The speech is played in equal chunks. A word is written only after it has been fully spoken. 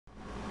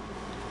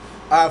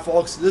Alright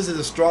folks, this is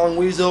a Strong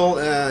Weasel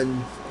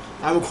and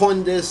I'm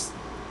recording this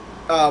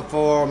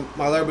for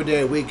my Labor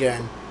Day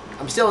weekend.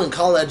 I'm still in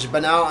college,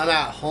 but now I'm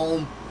at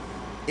home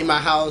in my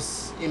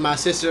house, in my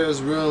sister's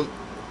room,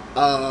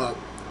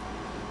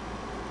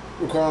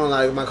 recording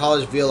like my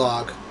college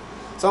vlog.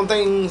 Some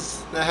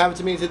things that happened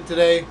to me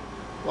today,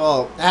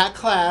 well, I had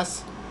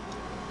class,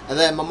 and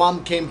then my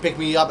mom came and picked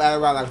me up at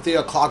around like 3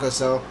 o'clock or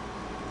so.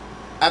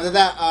 After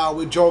that,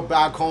 we drove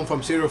back home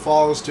from Cedar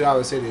Falls to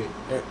our city.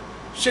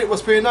 Shit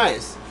was pretty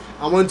nice.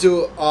 I went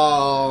to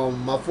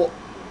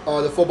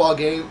the football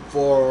game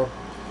for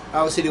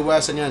our City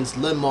West against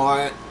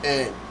Linmar,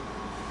 and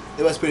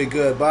it was pretty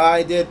good. But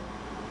I did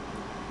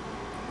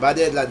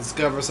like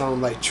discover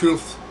some like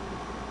truth.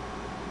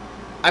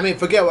 I mean,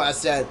 forget what I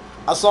said.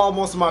 I saw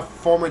most of my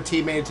former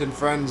teammates and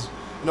friends,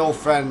 old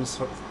friends.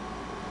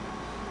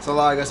 So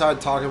like I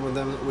started talking with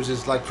them, which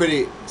is like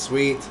pretty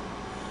sweet.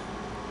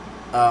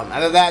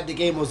 After that, the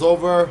game was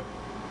over,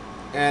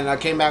 and I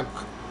came back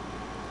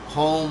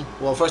home.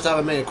 Well, first time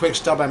I made a quick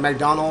stop at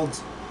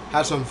McDonald's,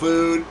 had some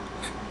food,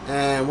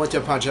 and went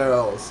to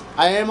Pancheros.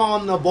 I am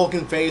on the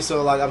bulking phase,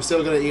 so like I'm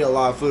still gonna eat a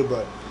lot of food,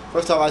 but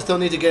first off, I still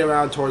need to get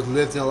around towards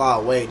lifting a lot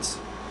of weights.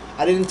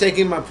 I didn't take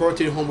in my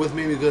protein home with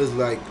me because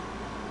like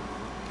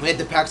I had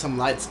to pack some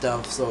light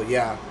stuff. So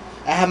yeah,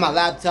 I have my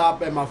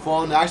laptop and my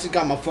phone. I actually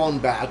got my phone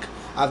back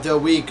after a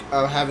week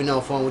of having no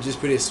phone, which is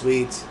pretty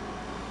sweet.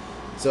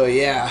 So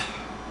yeah,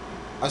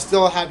 I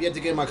still have yet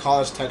to get my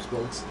college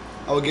textbooks.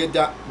 I will get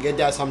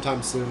that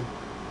sometime soon.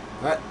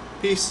 Alright,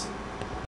 peace.